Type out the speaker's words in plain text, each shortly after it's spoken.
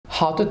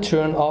How to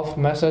turn off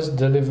message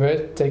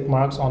delivered tick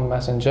marks on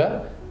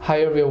Messenger.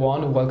 Hi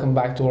everyone, welcome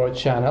back to our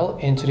channel.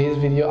 In today's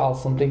video, I'll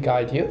simply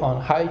guide you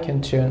on how you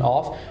can turn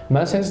off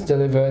message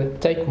delivered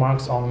tick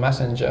marks on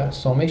Messenger.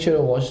 So make sure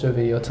to watch the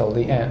video till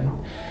the end.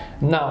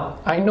 Now,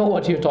 I know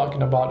what you're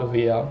talking about over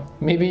here.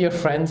 Maybe your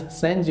friends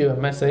send you a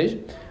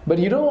message, but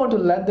you don't want to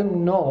let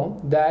them know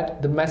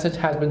that the message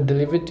has been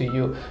delivered to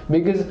you,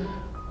 because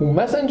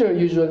Messenger,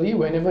 usually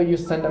whenever you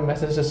send a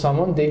message to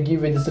someone, they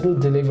give you this little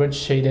delivered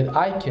shaded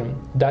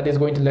icon that is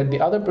going to let the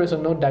other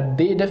person know that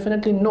they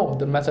definitely know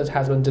the message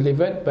has been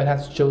delivered, but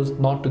has chose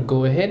not to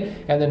go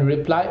ahead and then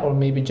reply, or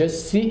maybe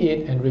just see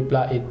it and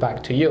reply it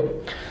back to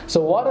you.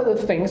 So what are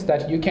the things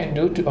that you can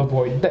do to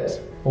avoid this?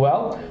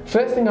 Well,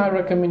 first thing I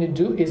recommend you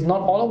do is,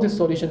 not all of these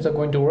solutions are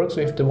going to work, so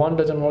if the one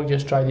doesn't work,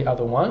 just try the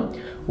other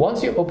one.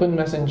 Once you open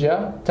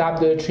Messenger, tap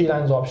the three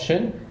lines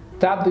option,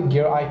 tap the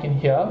gear icon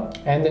here,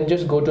 and then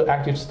just go to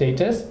active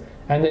status,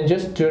 and then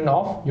just turn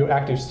off your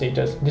active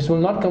status. This will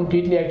not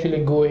completely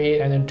actually go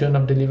ahead and then turn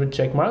off delivered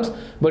check marks,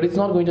 but it's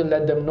not going to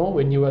let them know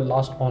when you were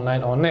last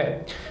online on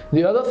it.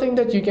 The other thing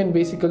that you can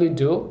basically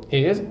do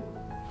is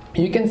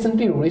you can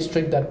simply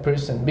restrict that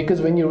person, because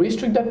when you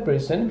restrict that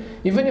person,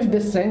 even if they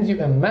send you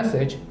a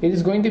message, it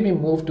is going to be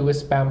moved to a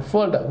spam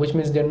folder, which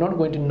means they're not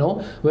going to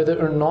know whether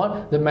or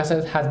not the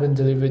message has been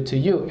delivered to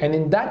you. And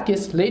in that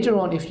case, later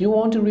on, if you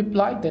want to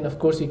reply, then of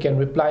course you can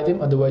reply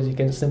them, otherwise you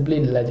can simply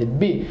let it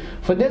be.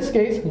 For this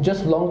case,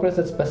 just long press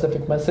that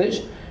specific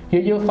message. Here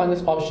you'll find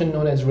this option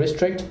known as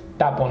restrict.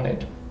 Tap on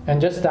it and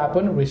just tap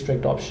on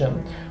restrict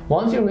option.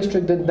 Once you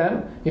restricted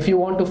them, if you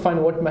want to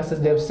find what message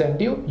they have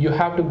sent you, you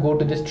have to go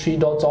to this three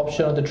dots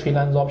option or the three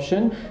lines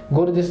option,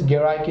 go to this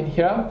gear icon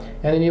here,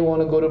 and then you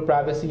want to go to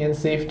privacy and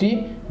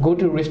safety, go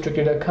to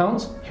restricted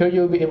accounts. Here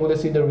you'll be able to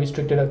see the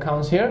restricted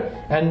accounts here,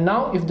 and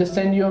now if they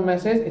send you a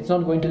message, it's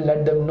not going to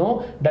let them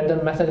know that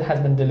the message has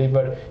been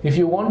delivered. If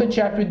you want to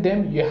chat with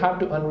them, you have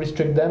to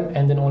unrestrict them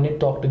and then only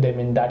talk to them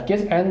in that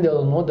case, and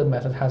they'll know the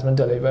message has been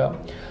delivered.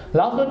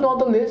 Last but not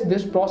the least,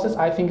 this process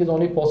I think is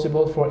only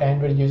possible for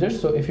Android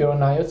users, so if you're on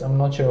iOS, I'm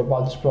not sure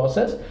about this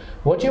process.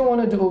 What you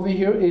want to do over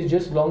here is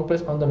just long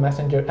press on the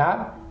Messenger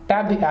app,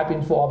 tap the app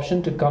info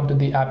option to come to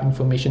the app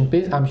information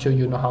page. I'm sure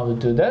you know how to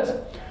do this.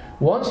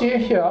 Once you're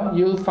here,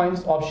 you'll find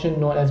this option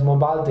known as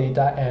mobile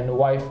data and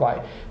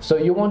Wi-Fi. So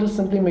you want to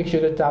simply make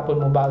sure to tap on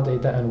mobile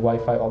data and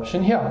Wi-Fi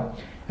option here.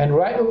 And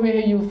right over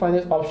here, you'll find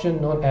this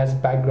option known as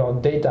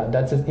background data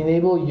that says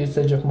enable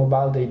usage of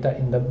mobile data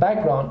in the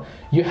background.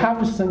 You have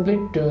to simply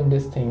turn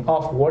this thing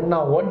off.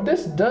 What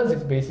this does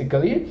is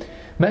basically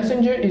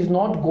Messenger is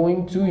not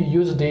going to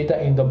use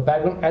data in the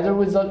background. As a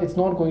result, it's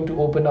not going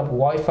to open up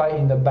Wi-Fi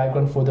in the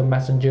background for the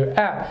Messenger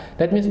app.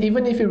 That means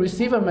even if you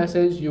receive a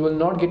message, you will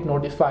not get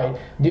notified.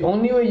 The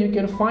only way you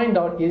can find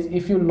out is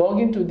if you log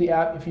into the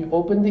app, if you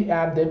open the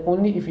app, then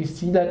only if you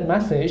see that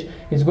message,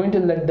 it's going to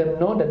let them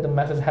know that the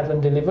message has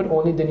been delivered.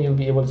 Only then you'll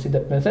be able to see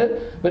that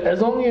message. But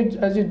as long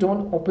as you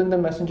don't open the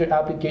Messenger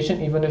application,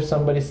 even if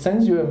somebody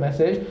sends you a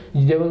message,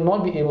 they will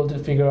not be able to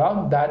figure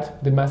out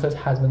that the message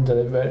has been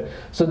delivered.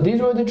 So these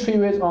were the three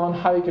ways on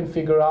how you can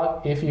figure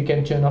out if you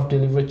can turn off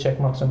delivered check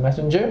marks on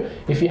Messenger.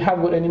 If you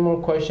have got any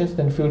more questions,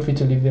 then feel free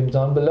to leave them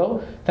down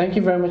below. Thank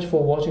you very much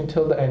for watching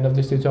till the end of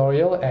this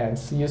tutorial, and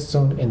see you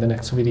soon in the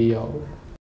next video.